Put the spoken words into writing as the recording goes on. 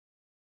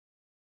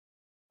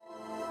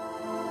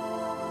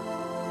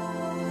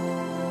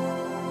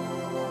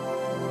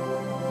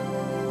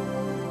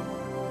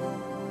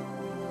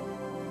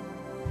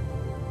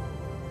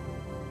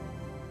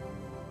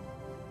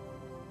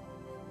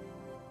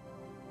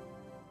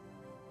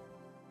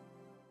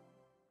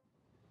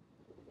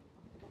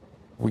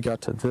We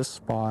got to this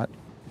spot,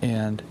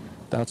 and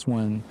that's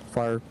when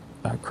fire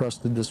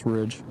crested this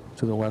ridge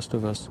to the west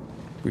of us.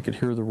 We could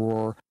hear the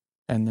roar,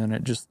 and then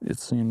it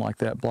seemed like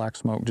that black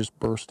smoke just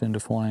burst into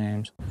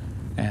flames,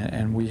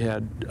 and we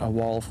had a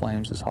wall of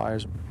flames as high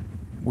as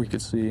we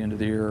could see into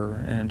the air,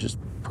 and it just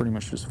pretty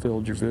much just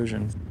filled your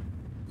vision.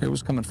 It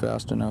was coming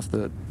fast enough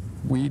that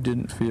we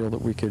didn't feel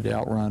that we could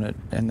outrun it,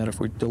 and that if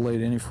we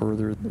delayed any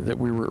further, that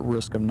we were at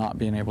risk of not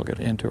being able to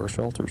get into our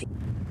shelters.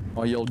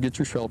 I yelled, "Get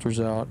your shelters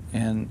out,"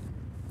 and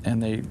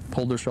they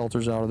pulled their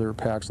shelters out of their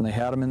packs, and they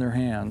had them in their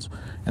hands,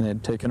 and they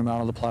had taken them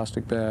out of the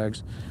plastic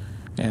bags,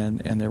 and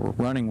they were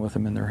running with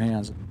them in their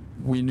hands.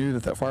 We knew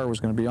that fire was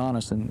going to be on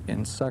us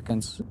in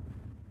seconds.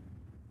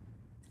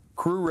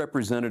 Crew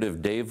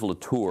Representative Dave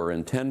Latour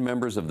and 10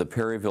 members of the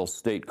Perryville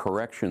State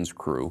Corrections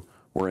crew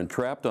were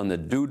entrapped on the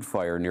Dude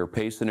Fire near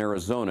Payson,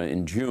 Arizona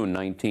in June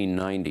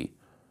 1990.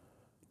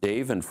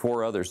 Dave and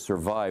 4 others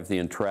survived the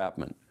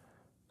entrapment.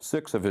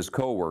 6 of his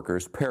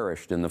co-workers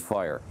perished in the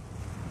fire.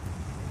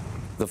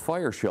 The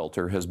fire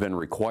shelter has been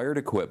required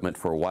equipment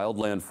for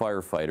wildland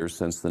firefighters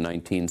since the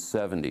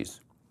 1970s.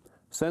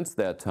 Since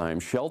that time,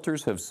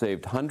 shelters have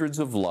saved hundreds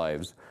of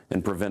lives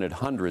and prevented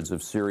hundreds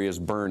of serious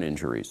burn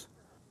injuries.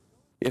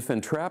 If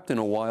entrapped in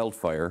a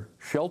wildfire,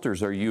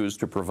 shelters are used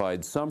to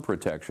provide some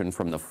protection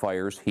from the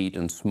fire's heat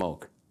and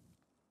smoke.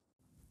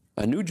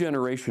 A new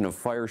generation of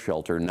fire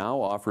shelter now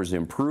offers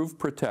improved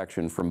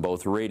protection from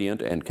both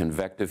radiant and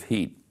convective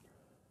heat.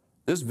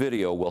 This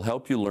video will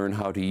help you learn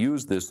how to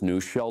use this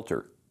new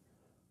shelter.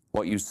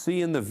 What you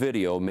see in the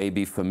video may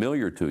be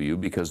familiar to you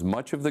because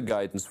much of the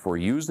guidance for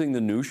using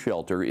the new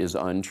shelter is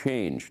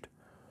unchanged.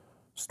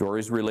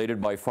 Stories related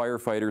by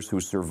firefighters who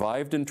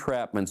survived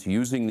entrapments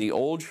using the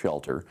old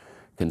shelter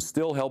can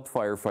still help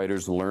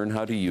firefighters learn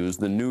how to use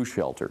the new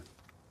shelter.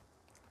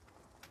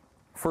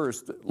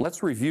 First,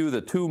 let's review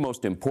the 2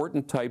 most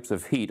important types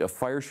of heat a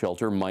fire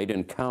shelter might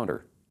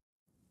encounter.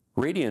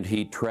 Radiant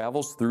heat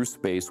travels through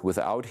space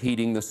without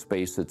heating the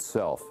space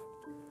itself.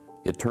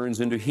 It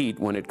turns into heat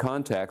when it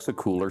contacts a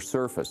cooler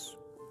surface.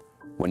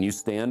 When you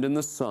stand in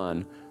the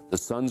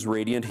sun's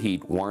radiant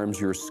heat warms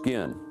your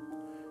skin.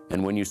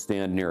 And when you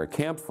stand near a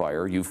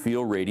campfire, you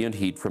feel radiant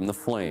heat from the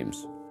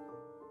flames.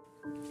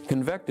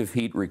 Convective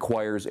heat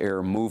requires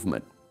air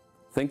movement.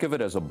 Think of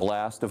it as a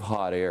blast of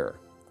hot air.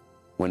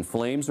 When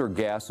flames or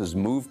gases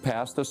move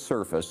past a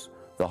surface,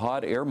 the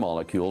hot air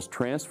molecules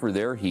transfer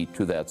their heat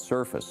to that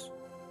surface.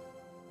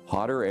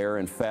 Hotter air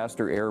and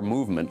faster air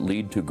movement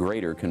lead to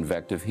greater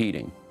convective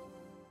heating.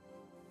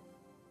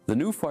 The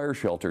new fire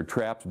shelter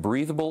traps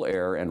breathable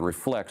air and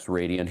reflects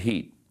radiant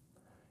heat.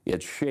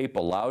 Its shape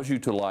allows you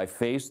to lie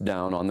face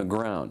down on the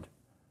ground.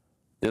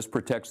 This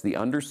protects the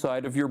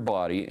underside of your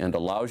body and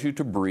allows you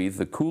to breathe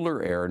the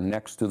cooler air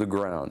next to the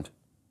ground.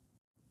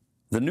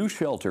 The new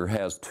shelter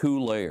has 2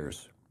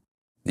 layers.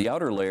 The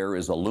outer layer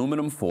is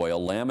aluminum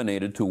foil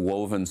laminated to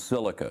woven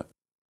silica.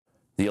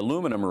 The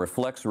aluminum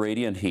reflects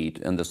radiant heat,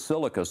 and the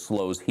silica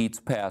slows heat's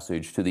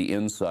passage to the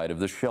inside of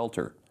the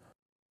shelter.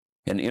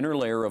 An inner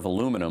layer of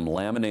aluminum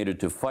laminated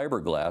to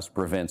fiberglass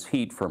prevents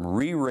heat from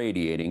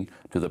re-radiating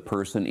to the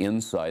person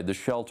inside the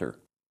shelter.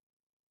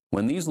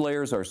 When these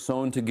layers are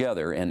sewn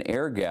together, an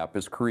air gap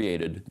is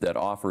created that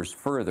offers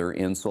further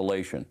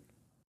insulation.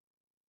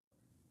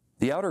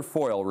 The outer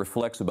foil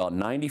reflects about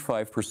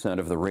 95%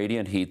 of the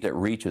radiant heat that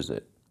reaches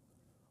it.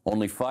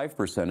 Only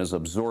 5% is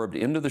absorbed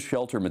into the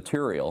shelter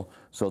material,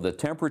 so the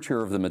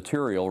temperature of the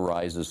material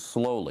rises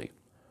slowly.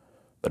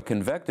 But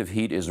convective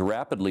heat is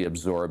rapidly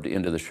absorbed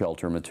into the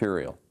shelter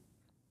material.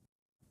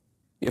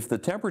 If the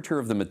temperature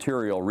of the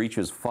material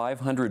reaches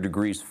 500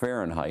 degrees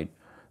Fahrenheit,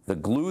 the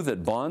glue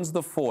that bonds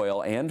the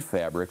foil and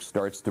fabric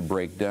starts to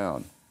break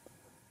down.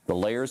 The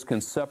layers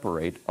can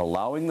separate,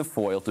 allowing the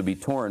foil to be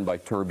torn by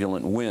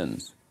turbulent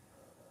winds.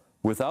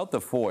 Without the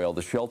foil,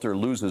 the shelter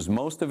loses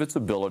most of its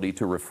ability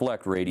to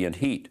reflect radiant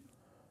heat.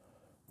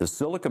 The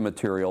silica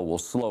material will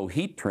slow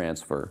heat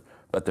transfer,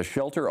 but the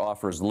shelter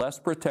offers less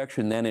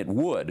protection than it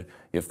would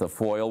if the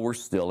foil were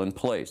still in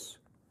place.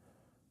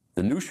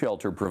 The new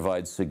shelter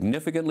provides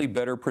significantly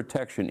better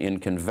protection in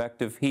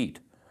convective heat,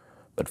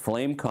 but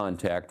flame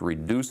contact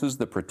reduces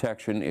the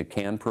protection it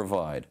can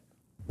provide.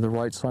 The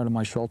right side of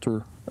my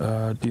shelter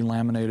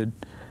delaminated,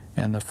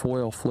 and the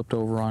foil flipped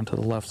over onto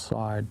the left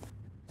side.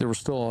 There was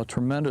still a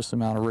tremendous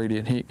amount of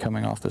radiant heat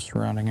coming off the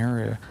surrounding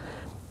area,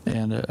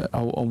 and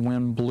a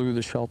wind blew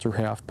the shelter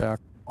half back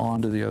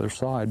onto the other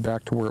side,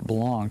 back to where it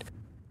belonged.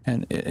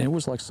 And it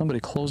was like somebody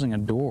closing a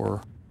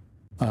door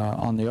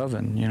on the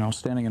oven, you know,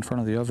 standing in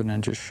front of the oven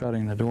and just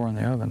shutting the door on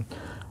the oven.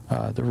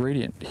 The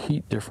radiant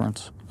heat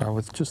difference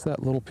with just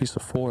that little piece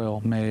of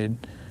foil made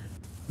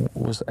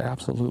was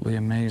absolutely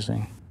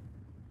amazing.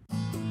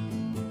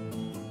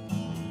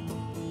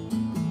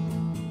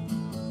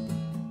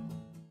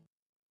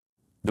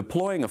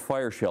 Deploying a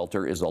fire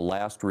shelter is a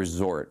last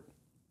resort.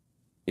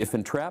 If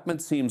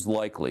entrapment seems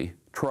likely,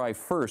 try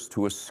first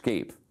to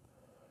escape.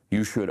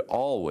 You should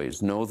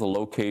always know the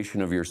location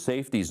of your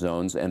safety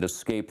zones and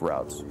escape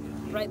routes.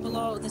 Right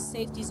below the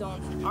safety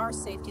zone, our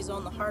safety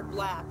zone, the hard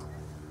black,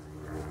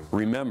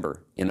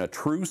 Remember, in a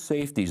true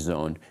safety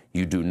zone,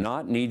 you do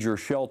not need your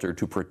shelter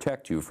to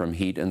protect you from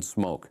heat and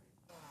smoke.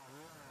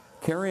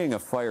 Carrying a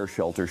fire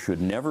shelter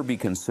should never be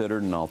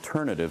considered an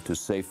alternative to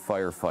safe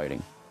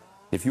firefighting.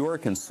 If you are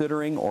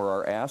considering or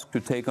are asked to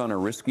take on a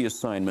risky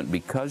assignment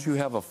because you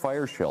have a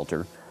fire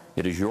shelter,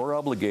 it is your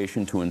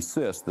obligation to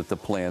insist that the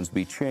plans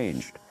be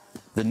changed.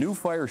 The new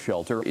fire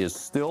shelter is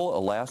still a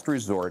last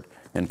resort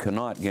and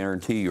cannot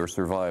guarantee your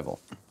survival.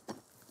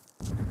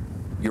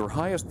 Your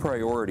highest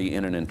priority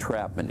in an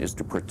entrapment is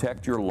to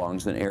protect your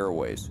lungs and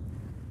airways.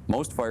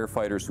 Most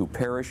firefighters who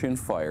perish in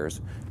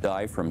fires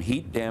die from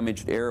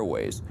heat-damaged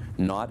airways,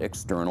 not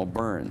external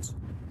burns.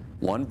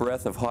 One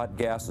breath of hot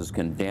gases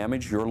can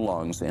damage your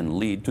lungs and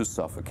lead to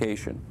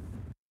suffocation.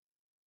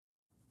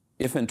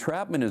 If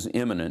entrapment is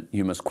imminent,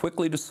 you must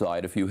quickly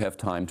decide if you have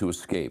time to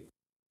escape.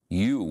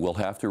 You will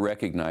have to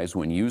recognize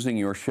when using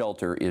your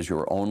shelter is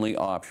your only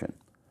option.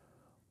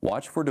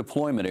 Watch for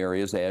deployment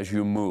areas as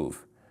you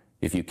move.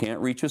 If you can't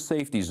reach a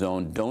safety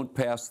zone, don't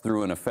pass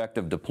through an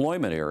effective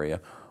deployment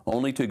area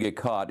only to get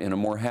caught in a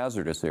more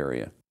hazardous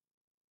area.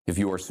 If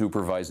you are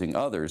supervising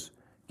others,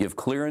 give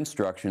clear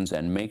instructions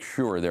and make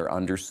sure they're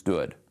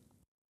understood.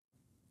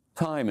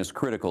 Time is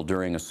critical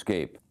during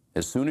escape.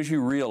 As soon as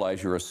you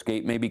realize your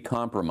escape may be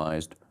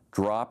compromised,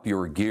 drop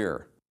your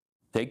gear.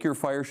 Take your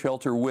fire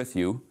shelter with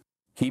you,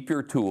 keep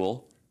your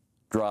tool,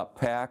 drop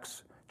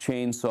packs,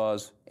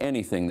 chainsaws,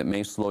 anything that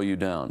may slow you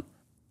down.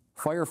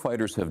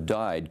 Firefighters have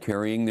died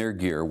carrying their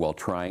gear while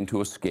trying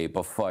to escape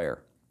a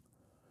fire.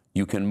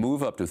 You can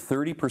move up to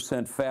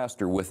 30%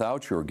 faster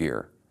without your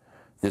gear.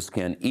 This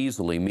can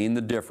easily mean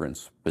the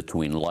difference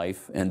between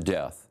life and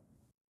death.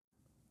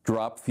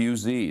 Drop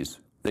fusees.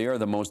 They are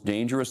the most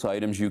dangerous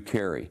items you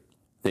carry.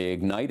 They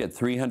ignite at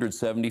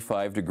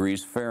 375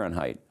 degrees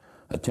Fahrenheit,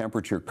 a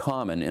temperature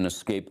common in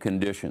escape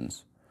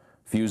conditions.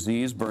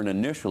 Fusees burn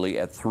initially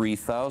at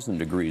 3,000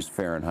 degrees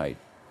Fahrenheit.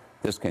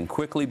 This can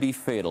quickly be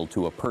fatal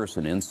to a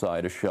person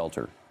inside a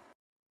shelter.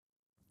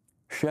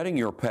 Shedding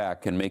your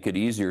pack can make it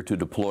easier to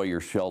deploy your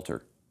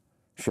shelter.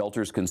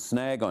 Shelters can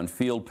snag on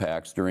field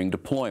packs during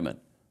deployment,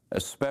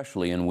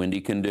 especially in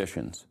windy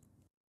conditions.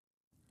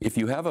 If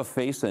you have a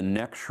face and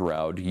neck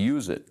shroud,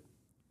 use it.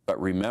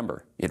 But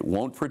remember, it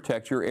won't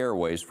protect your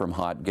airways from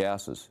hot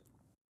gases.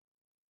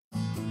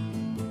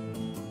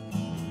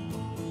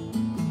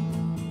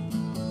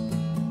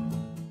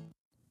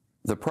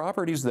 The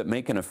properties that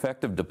make an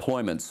effective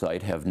deployment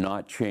site have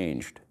not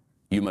changed.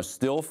 You must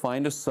still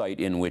find a site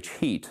in which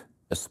heat,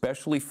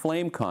 especially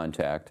flame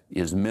contact,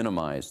 is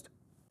minimized.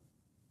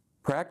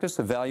 Practice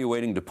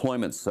evaluating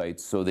deployment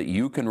sites so that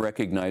you can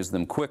recognize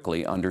them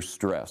quickly under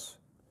stress.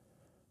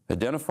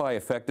 Identify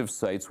effective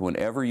sites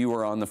whenever you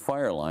are on the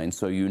fire line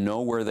so you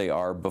know where they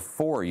are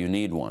before you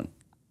need one.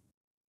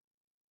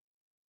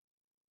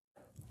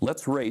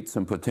 Let's rate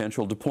some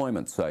potential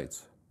deployment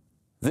sites.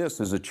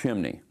 This is a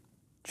chimney.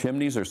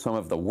 Chimneys are some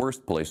of the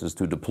worst places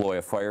to deploy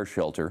a fire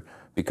shelter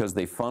because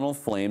they funnel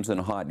flames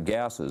and hot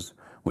gases,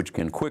 which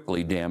can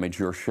quickly damage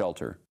your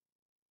shelter.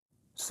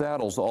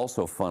 Saddles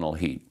also funnel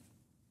heat.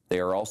 They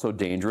are also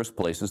dangerous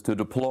places to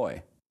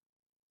deploy.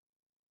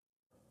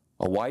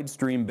 A wide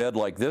stream bed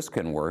like this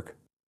can work,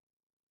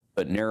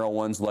 but narrow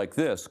ones like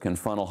this can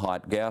funnel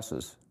hot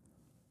gases.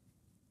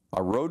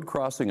 A road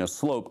crossing a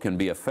slope can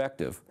be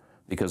effective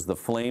because the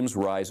flames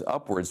rise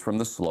upwards from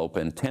the slope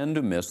and tend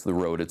to miss the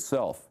road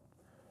itself.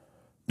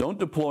 Don't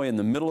deploy in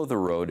the middle of the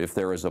road if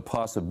there is a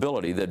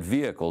possibility that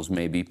vehicles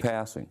may be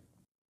passing.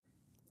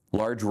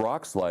 Large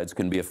rock slides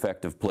can be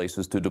effective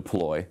places to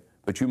deploy,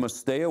 but you must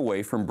stay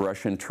away from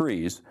brush and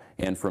trees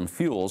and from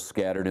fuels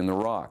scattered in the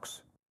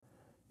rocks.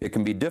 It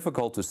can be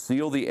difficult to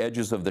seal the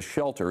edges of the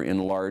shelter in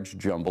large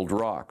jumbled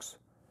rocks.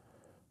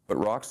 But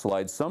rock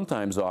slides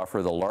sometimes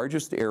offer the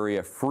largest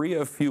area free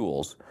of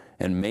fuels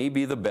and may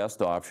be the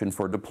best option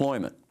for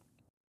deployment.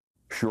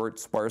 Short,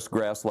 sparse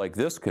grass like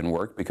this can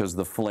work because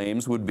the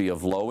flames would be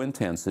of low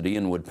intensity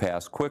and would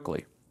pass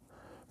quickly.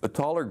 But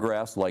taller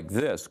grass like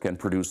this can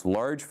produce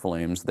large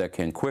flames that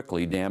can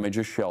quickly damage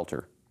a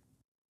shelter.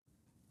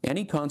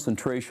 Any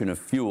concentration of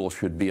fuel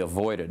should be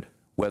avoided,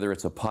 whether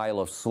it's a pile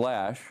of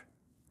slash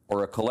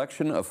or a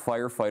collection of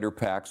firefighter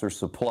packs or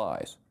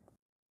supplies.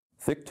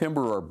 Thick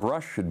timber or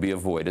brush should be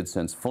avoided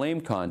since flame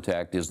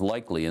contact is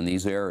likely in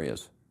these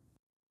areas.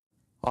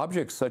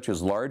 Objects such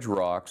as large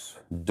rocks,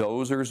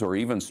 dozers, or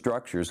even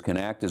structures can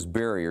act as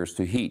barriers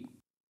to heat.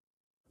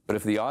 But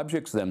if the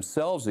objects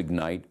themselves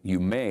ignite, you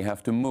may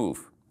have to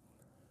move.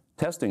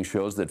 Testing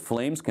shows that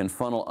flames can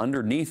funnel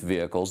underneath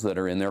vehicles that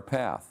are in their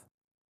path.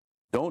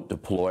 Don't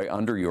deploy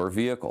under your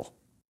vehicle.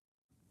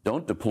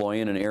 Don't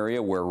deploy in an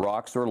area where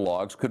rocks or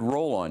logs could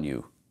roll on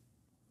you,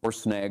 or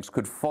snags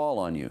could fall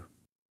on you.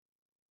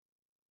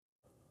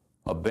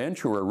 A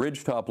bench or a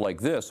ridgetop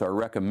like this are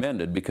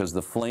recommended because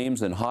the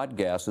flames and hot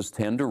gases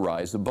tend to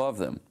rise above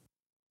them.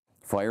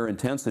 Fire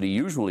intensity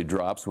usually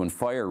drops when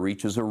fire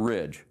reaches a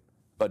ridge,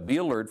 but be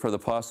alert for the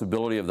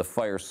possibility of the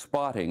fire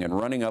spotting and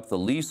running up the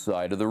lee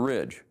side of the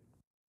ridge.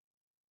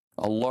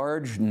 A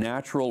large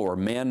natural or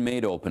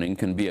man-made opening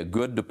can be a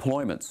good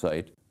deployment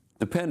site,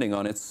 depending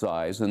on its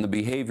size and the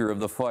behavior of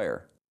the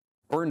fire.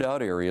 Burned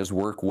out areas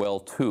work well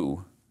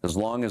too, as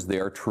long as they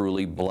are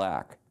truly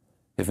black.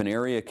 If an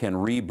area can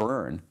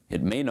re-burn,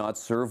 it may not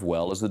serve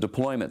well as a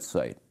deployment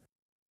site.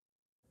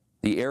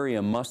 The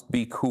area must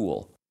be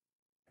cool.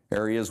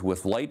 Areas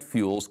with light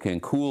fuels can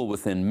cool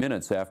within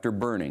minutes after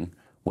burning,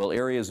 while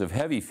areas of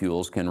heavy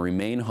fuels can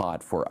remain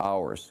hot for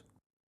hours.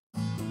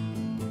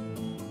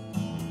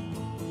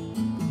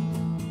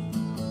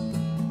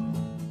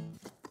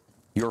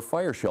 Your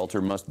fire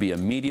shelter must be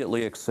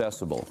immediately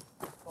accessible.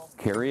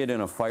 Carry it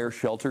in a fire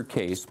shelter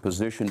case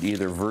positioned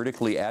either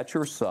vertically at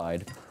your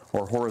side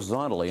or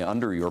horizontally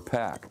under your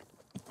pack.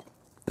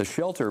 The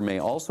shelter may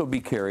also be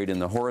carried in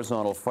the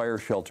horizontal fire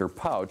shelter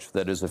pouch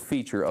that is a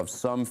feature of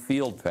some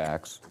field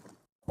packs,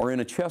 or in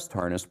a chest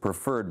harness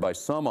preferred by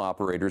some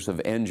operators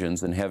of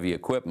engines and heavy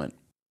equipment.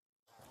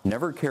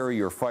 Never carry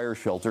your fire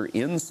shelter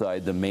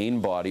inside the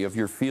main body of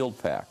your field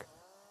pack.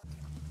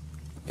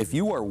 If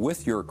you are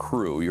with your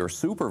crew, your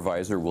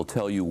supervisor will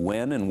tell you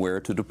when and where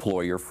to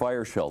deploy your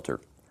fire shelter.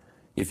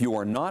 If you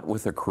are not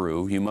with a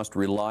crew, you must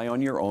rely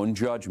on your own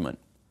judgment.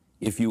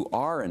 If you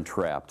are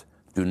entrapped,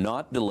 do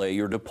not delay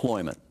your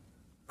deployment.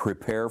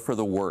 Prepare for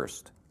the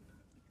worst.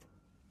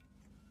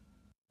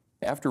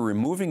 After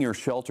removing your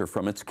shelter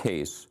from its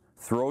case,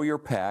 throw your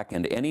pack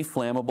and any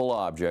flammable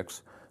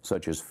objects,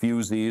 such as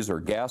fusees or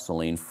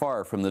gasoline,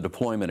 far from the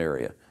deployment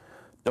area.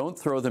 Don't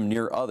throw them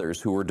near others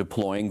who are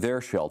deploying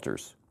their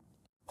shelters.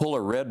 Pull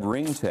a red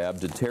ring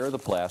tab to tear the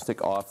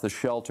plastic off the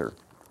shelter.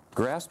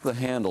 Grasp the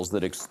handles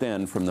that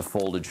extend from the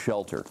folded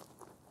shelter.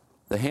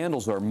 The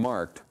handles are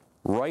marked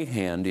right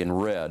hand in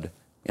red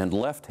and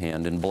left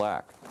hand in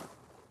black.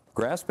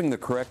 Grasping the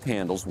correct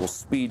handles will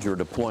speed your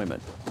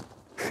deployment.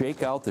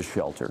 Shake out the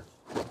shelter.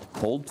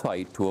 Hold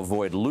tight to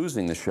avoid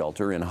losing the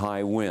shelter in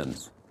high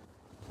winds.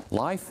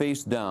 Lie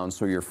face down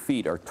so your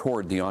feet are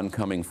toward the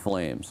oncoming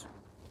flames.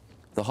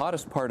 The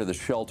hottest part of the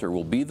shelter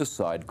will be the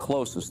side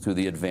closest to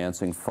the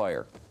advancing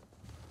fire.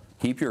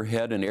 Keep your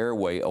head and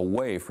airway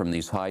away from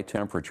these high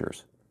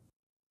temperatures.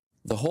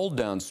 The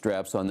hold-down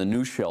straps on the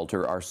new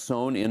shelter are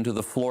sewn into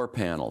the floor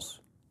panels.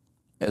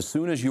 As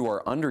soon as you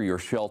are under your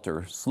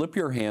shelter, slip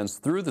your hands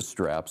through the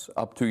straps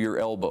up to your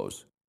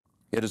elbows.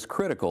 It is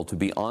critical to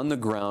be on the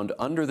ground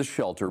under the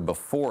shelter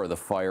before the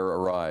fire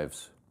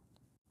arrives.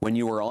 When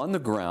you are on the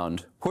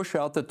ground, push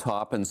out the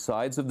top and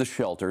sides of the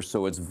shelter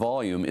so its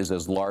volume is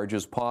as large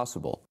as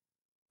possible.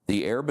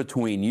 The air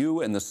between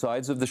you and the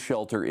sides of the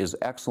shelter is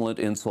excellent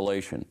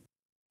insulation.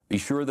 Be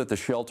sure that the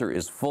shelter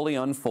is fully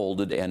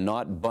unfolded and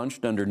not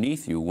bunched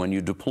underneath you when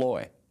you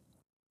deploy.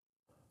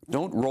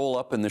 Don't roll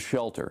up in the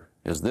shelter,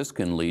 as this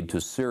can lead to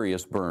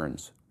serious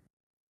burns.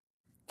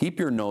 Keep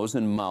your nose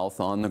and mouth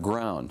on the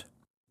ground.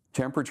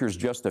 Temperatures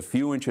just a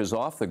few inches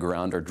off the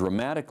ground are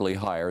dramatically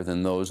higher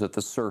than those at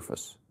the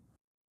surface.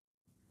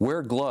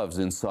 Wear gloves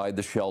inside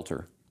the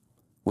shelter.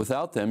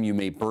 Without them, you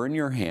may burn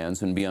your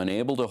hands and be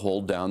unable to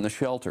hold down the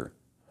shelter.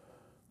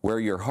 Wear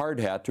your hard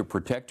hat to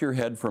protect your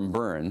head from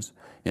burns,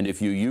 and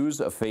if you use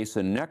a face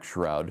and neck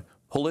shroud,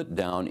 pull it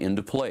down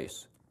into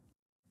place.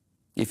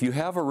 If you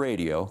have a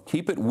radio,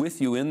 keep it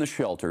with you in the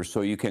shelter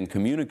so you can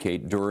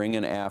communicate during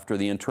and after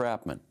the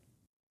entrapment.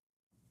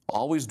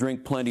 Always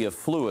drink plenty of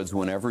fluids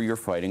whenever you're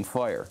fighting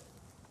fire.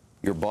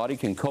 Your body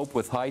can cope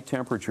with high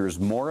temperatures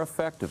more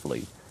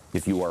effectively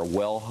if you are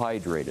well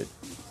hydrated.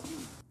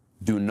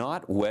 Do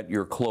not wet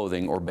your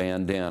clothing or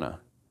bandana.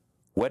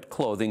 Wet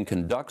clothing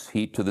conducts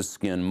heat to the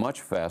skin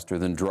much faster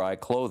than dry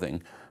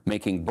clothing,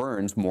 making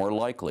burns more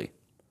likely.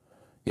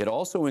 It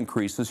also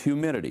increases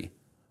humidity.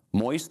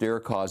 Moist air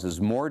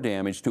causes more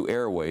damage to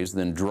airways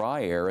than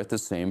dry air at the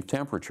same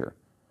temperature.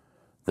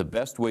 The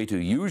best way to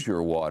use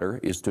your water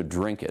is to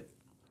drink it.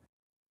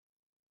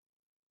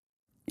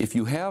 If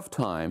you have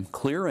time,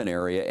 clear an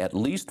area at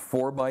least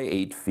 4 by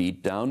 8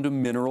 feet down to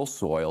mineral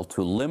soil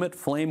to limit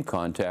flame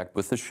contact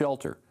with the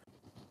shelter.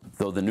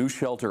 Though the new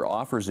shelter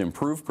offers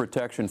improved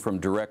protection from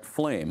direct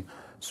flame,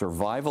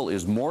 survival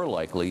is more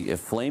likely if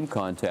flame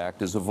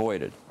contact is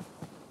avoided.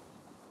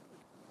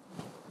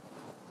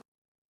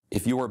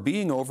 If you are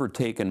being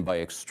overtaken by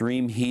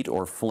extreme heat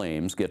or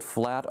flames, get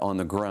flat on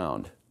the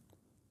ground.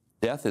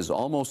 Death is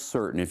almost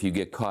certain if you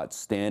get caught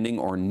standing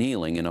or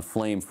kneeling in a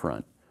flame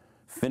front.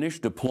 Finish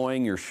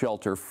deploying your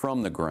shelter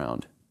from the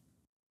ground.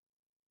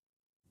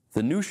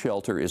 The new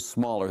shelter is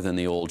smaller than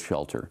the old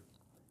shelter.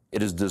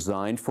 It is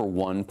designed for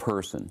one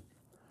person.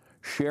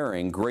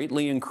 Sharing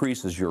greatly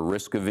increases your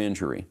risk of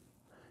injury.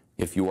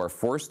 If you are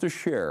forced to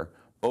share,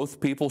 both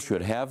people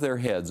should have their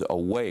heads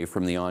away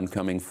from the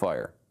oncoming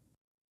fire.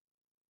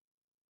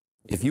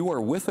 If you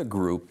are with a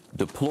group,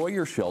 deploy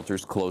your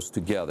shelters close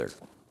together.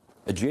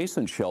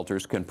 Adjacent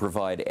shelters can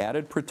provide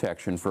added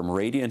protection from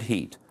radiant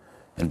heat,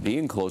 and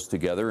being close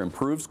together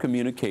improves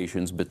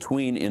communications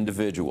between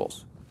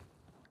individuals.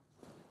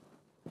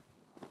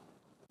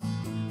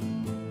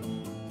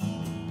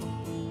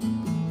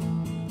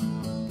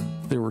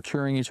 They were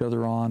cheering each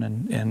other on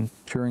and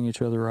cheering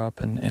each other up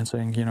and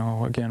saying, you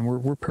know, again,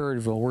 we're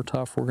Perryville, we're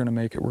tough, we're going to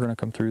make it, we're going to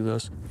come through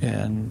this.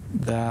 And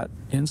that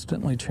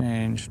instantly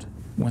changed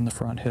when the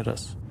front hit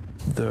us.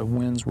 The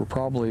winds were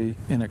probably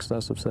in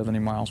excess of 70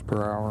 miles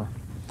per hour.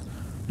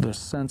 The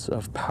sense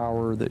of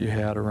power that you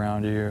had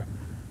around you,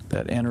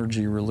 that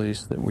energy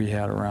release that we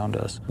had around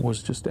us,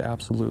 was just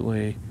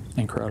absolutely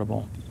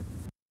incredible.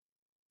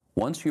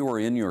 Once you are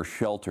in your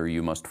shelter,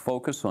 you must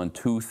focus on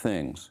two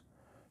things.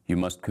 You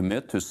must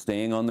commit to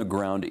staying on the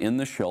ground in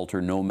the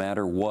shelter no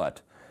matter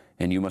what,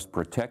 and you must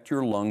protect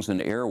your lungs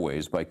and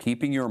airways by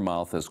keeping your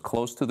mouth as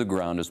close to the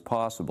ground as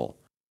possible.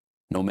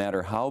 No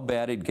matter how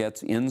bad it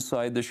gets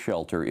inside the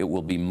shelter, it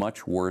will be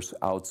much worse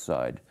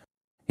outside.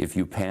 If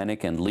you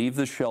panic and leave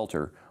the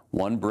shelter,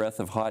 one breath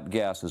of hot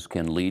gases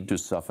can lead to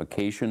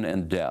suffocation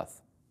and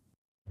death.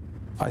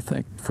 I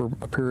think for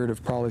a period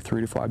of probably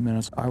 3 to 5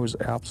 minutes, I was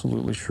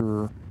absolutely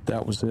sure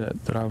that was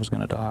it, that I was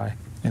going to die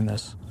in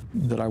this,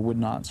 that I would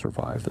not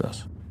survive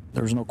this.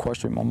 There was no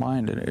question in my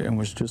mind. It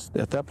was just,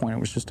 at that point, it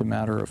was just a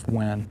matter of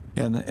when.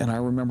 And I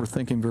remember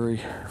thinking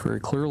very, very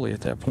clearly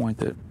at that point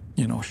that,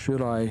 you know,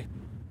 should I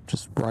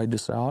just ride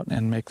this out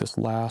and make this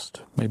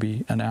last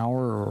maybe an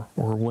hour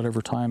or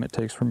whatever time it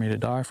takes for me to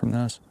die from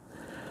this?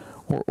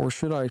 Or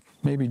should I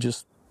maybe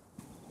just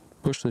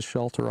push the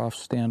shelter off,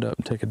 stand up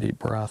and take a deep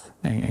breath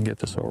and get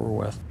this over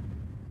with?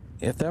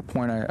 At that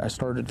point, I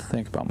started to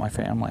think about my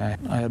family.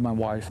 I had my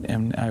wife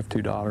and I have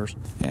 2 daughters.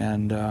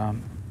 And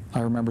I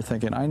remember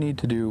thinking, I need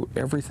to do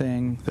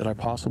everything that I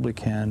possibly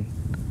can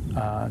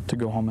to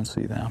go home and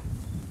see them.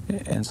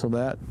 And so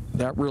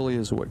that really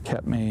is what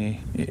kept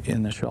me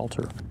in the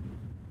shelter.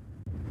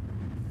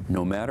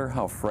 No matter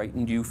how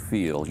frightened you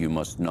feel, you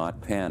must not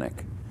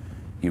panic.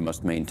 You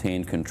must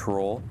maintain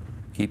control,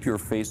 keep your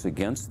face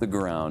against the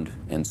ground,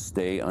 and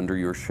stay under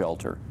your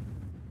shelter.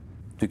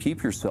 To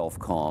keep yourself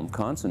calm,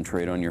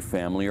 concentrate on your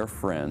family or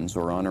friends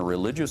or on a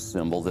religious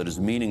symbol that is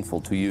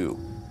meaningful to you.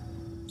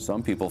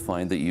 Some people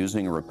find that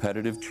using a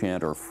repetitive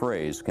chant or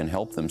phrase can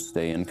help them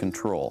stay in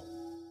control.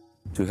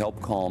 To help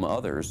calm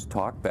others,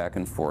 talk back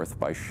and forth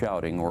by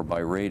shouting or by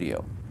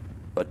radio.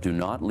 But do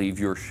not leave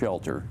your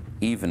shelter,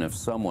 even if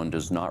someone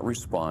does not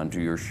respond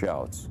to your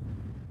shouts.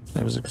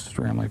 It was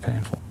extremely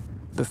painful.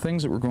 The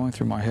things that were going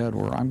through my head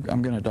were, I'm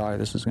going to die,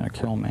 this is going to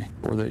kill me,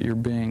 or that you're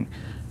being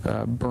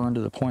burned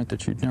to the point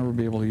that you'd never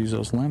be able to use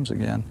those limbs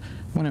again,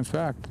 when in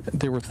fact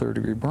they were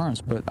third-degree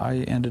burns, but I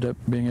ended up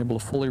being able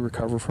to fully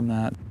recover from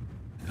that.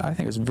 I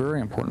think it's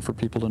very important for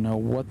people to know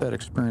what that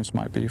experience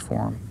might be for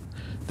them,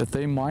 that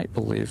they might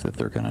believe that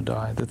they're going to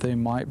die, that they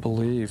might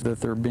believe that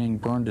they're being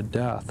burned to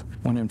death,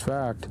 when in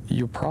fact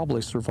you'll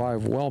probably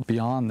survive well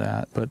beyond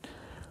that, but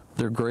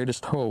their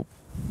greatest hope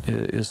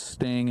is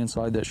staying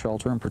inside that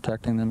shelter and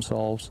protecting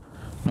themselves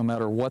no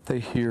matter what they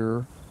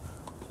hear,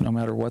 no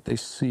matter what they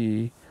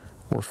see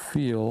or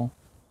feel,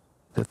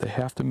 that they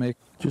have to make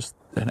just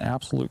an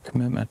absolute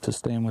commitment to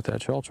staying with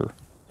that shelter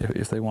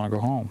if they want to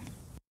go home.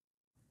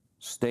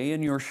 Stay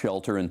in your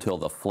shelter until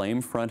the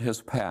flame front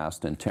has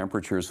passed and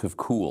temperatures have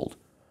cooled.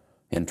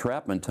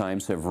 Entrapment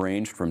times have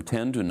ranged from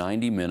 10 to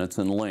 90 minutes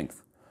in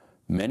length.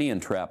 Many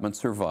entrapment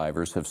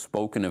survivors have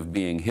spoken of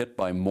being hit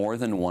by more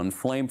than one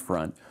flame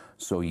front,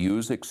 so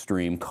use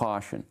extreme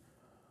caution.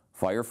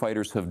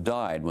 Firefighters have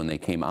died when they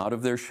came out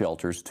of their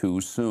shelters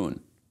too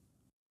soon.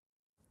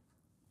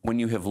 When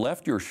you have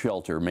left your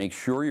shelter, make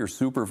sure your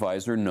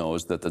supervisor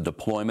knows that the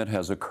deployment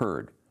has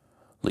occurred.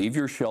 Leave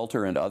your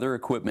shelter and other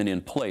equipment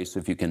in place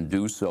if you can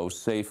do so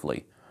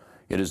safely.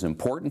 It is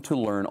important to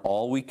learn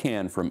all we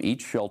can from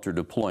each shelter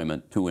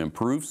deployment to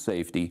improve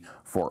safety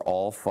for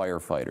all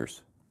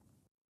firefighters.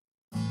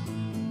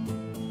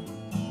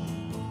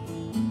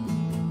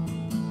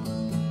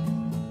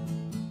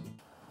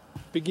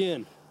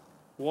 Begin.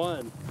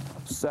 1.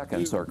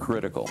 Seconds are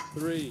critical.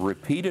 3.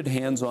 Repeated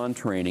hands-on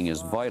training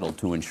is vital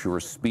to ensure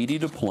speedy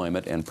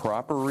deployment and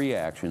proper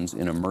reactions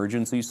in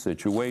emergency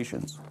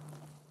situations.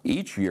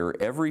 Each year,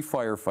 every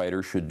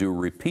firefighter should do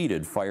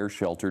repeated fire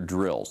shelter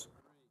drills.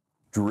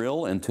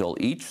 Drill until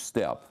each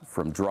step,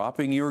 from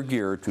dropping your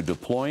gear to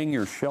deploying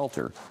your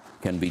shelter,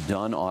 can be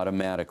done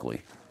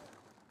automatically.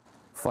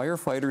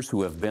 Firefighters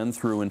who have been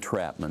through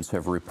entrapments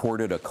have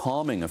reported a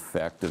calming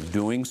effect of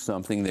doing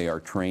something they are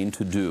trained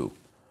to do.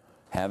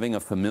 Having a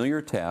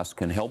familiar task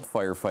can help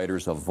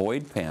firefighters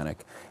avoid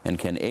panic and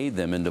can aid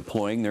them in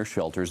deploying their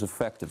shelters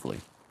effectively.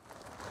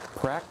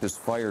 Practice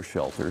fire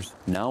shelters,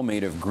 now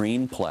made of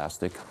green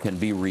plastic, can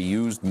be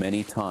reused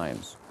many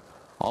times.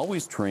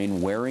 Always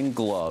train wearing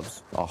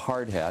gloves, a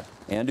hard hat,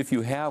 and if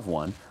you have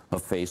one, a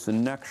face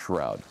and neck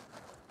shroud.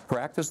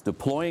 Practice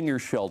deploying your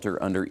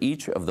shelter under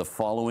each of the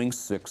following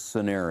 6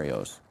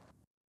 scenarios.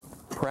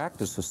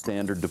 Practice a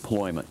standard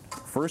deployment,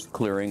 first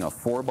clearing a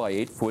 4 by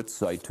 8 foot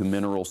site to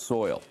mineral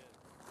soil.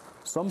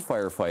 Some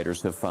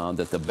firefighters have found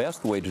that the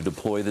best way to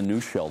deploy the new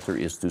shelter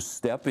is to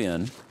step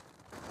in,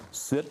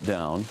 sit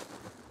down,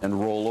 and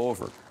roll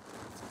over.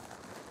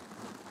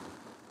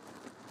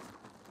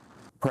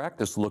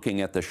 Practice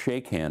looking at the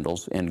shake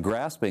handles and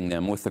grasping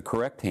them with the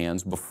correct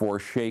hands before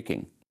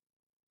shaking.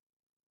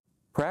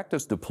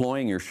 Practice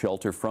deploying your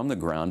shelter from the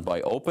ground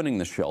by opening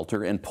the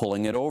shelter and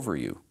pulling it over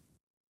you.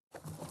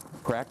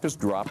 Practice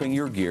dropping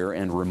your gear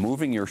and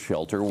removing your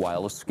shelter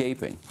while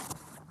escaping.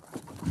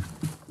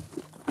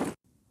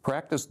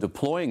 Practice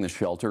deploying the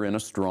shelter in a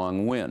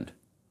strong wind.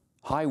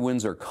 High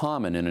winds are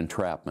common in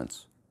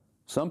entrapments.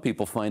 Some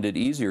people find it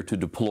easier to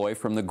deploy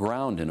from the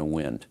ground in a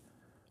wind.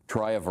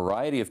 Try a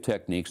variety of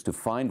techniques to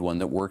find one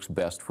that works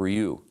best for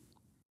you.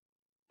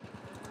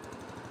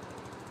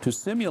 To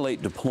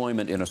simulate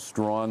deployment in a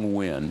strong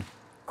wind,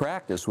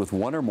 practice with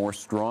one or more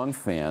strong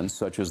fans,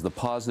 such as the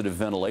positive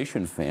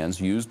ventilation fans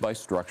used by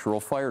structural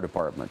fire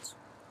departments.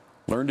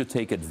 Learn to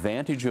take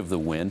advantage of the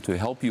wind to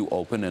help you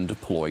open and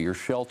deploy your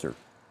shelter.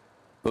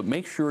 But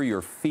make sure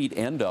your feet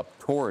end up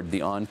toward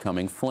the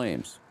oncoming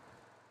flames.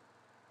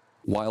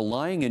 While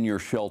lying in your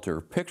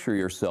shelter, picture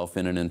yourself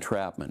in an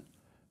entrapment.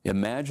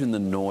 Imagine the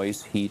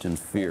noise, heat, and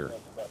fear.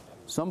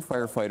 Some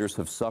firefighters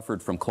have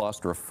suffered from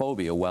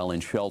claustrophobia while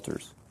in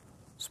shelters.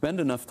 Spend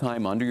enough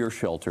time under your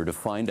shelter to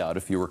find out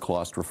if you are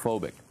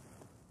claustrophobic.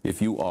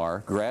 If you are,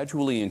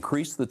 gradually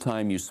increase the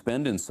time you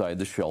spend inside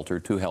the shelter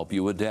to help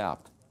you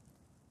adapt.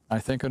 I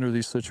think under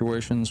these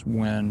situations,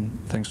 when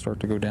things start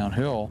to go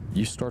downhill,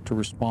 you start to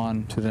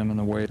respond to them in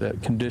the way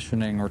that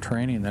conditioning or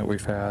training that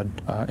we've had,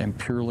 and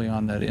purely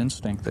on that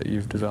instinct that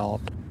you've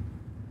developed.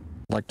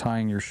 Like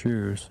tying your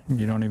shoes.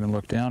 You don't even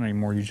look down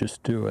anymore, you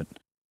just do it.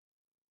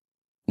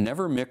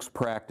 Never mix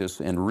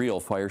practice and real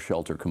fire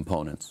shelter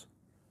components.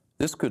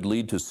 This could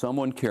lead to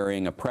someone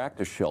carrying a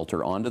practice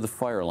shelter onto the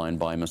fire line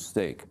by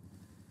mistake.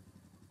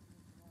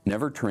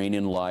 Never train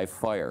in live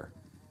fire.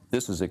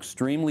 This is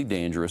extremely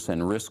dangerous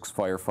and risks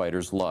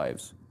firefighters'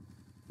 lives.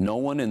 No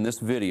one in this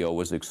video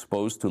was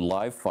exposed to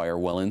live fire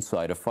while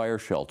inside a fire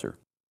shelter.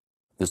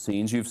 The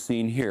scenes you've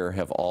seen here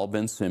have all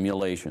been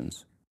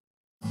simulations.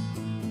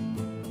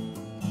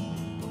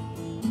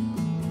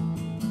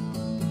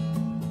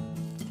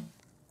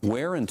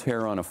 Wear and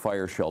tear on a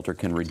fire shelter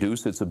can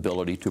reduce its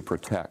ability to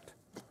protect.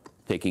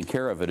 Taking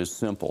care of it is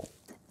simple.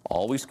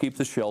 Always keep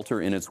the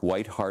shelter in its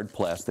white hard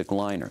plastic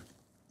liner.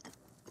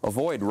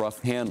 Avoid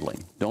rough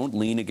handling. Don't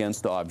lean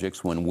against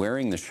objects when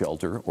wearing the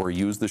shelter or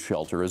use the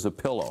shelter as a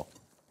pillow.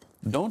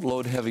 Don't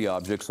load heavy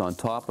objects on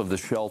top of the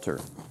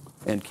shelter,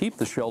 and keep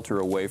the shelter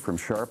away from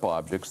sharp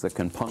objects that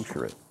can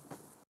puncture it.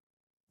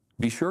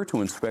 Be sure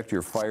to inspect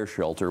your fire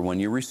shelter when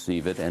you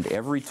receive it and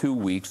every 2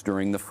 weeks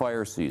during the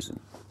fire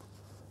season.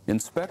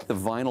 Inspect the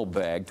vinyl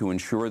bag to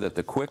ensure that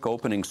the quick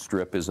opening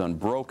strip is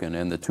unbroken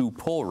and the 2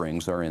 pull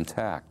rings are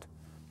intact.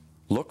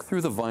 Look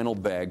through the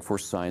vinyl bag for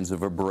signs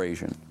of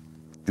abrasion.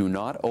 Do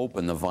not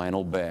open the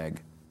vinyl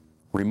bag.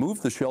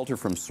 Remove the shelter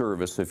from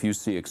service if you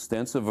see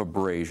extensive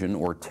abrasion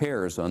or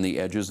tears on the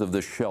edges of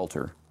the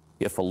shelter,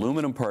 if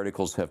aluminum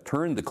particles have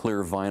turned the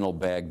clear vinyl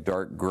bag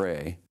dark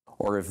gray,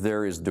 or if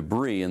there is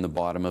debris in the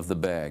bottom of the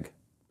bag.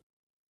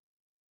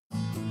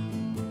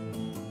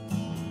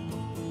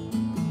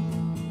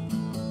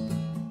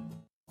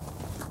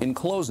 In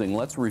closing,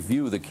 let's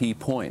review the key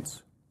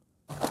points.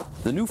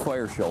 The new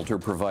fire shelter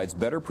provides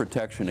better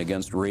protection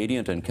against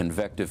radiant and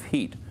convective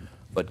heat,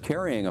 but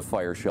carrying a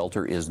fire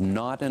shelter is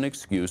not an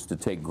excuse to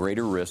take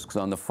greater risks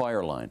on the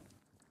fire line.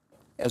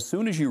 As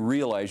soon as you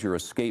realize your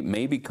escape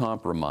may be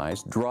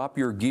compromised, drop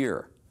your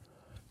gear.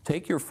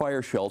 Take your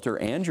fire shelter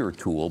and your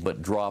tool,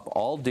 but drop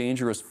all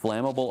dangerous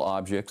flammable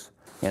objects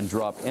and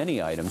drop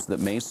any items that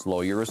may slow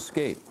your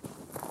escape.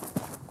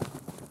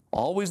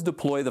 Always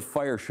deploy the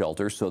fire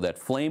shelter so that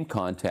flame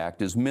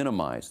contact is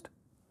minimized.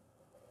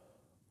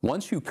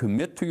 Once you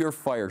commit to your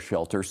fire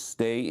shelter,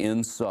 stay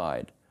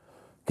inside.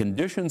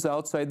 Conditions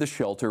outside the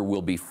shelter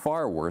will be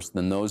far worse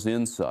than those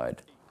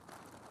inside.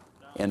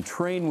 And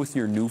train with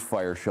your new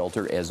fire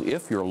shelter as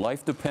if your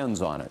life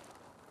depends on it.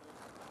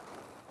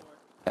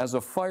 As a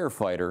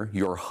firefighter,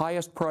 your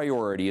highest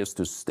priority is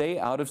to stay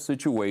out of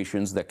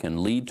situations that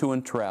can lead to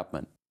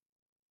entrapment.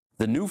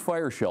 The new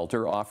fire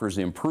shelter offers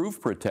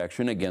improved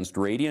protection against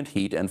radiant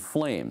heat and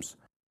flames,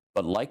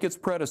 but like its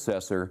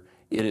predecessor,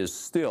 it is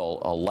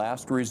still a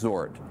last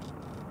resort.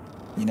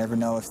 You never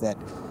know if that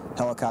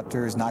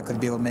helicopter is not going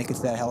to be able to make it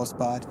to that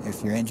helispot,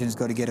 if your engine's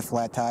going to get a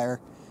flat tire,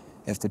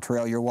 if the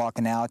trail you're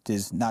walking out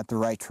is not the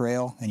right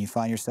trail and you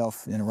find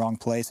yourself in the wrong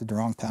place at the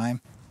wrong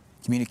time.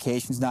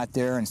 Communication's not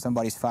there and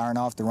somebody's firing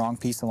off the wrong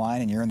piece of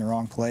line and you're in the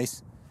wrong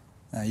place.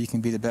 You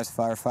can be the best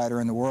firefighter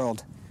in the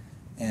world,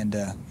 and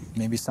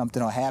maybe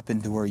something will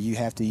happen to where you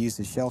have to use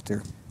the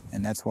shelter,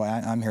 and that's why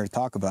I'm here to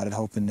talk about it,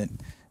 hoping that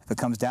if it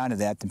comes down to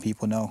that, then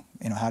people know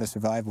how to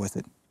survive with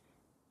it.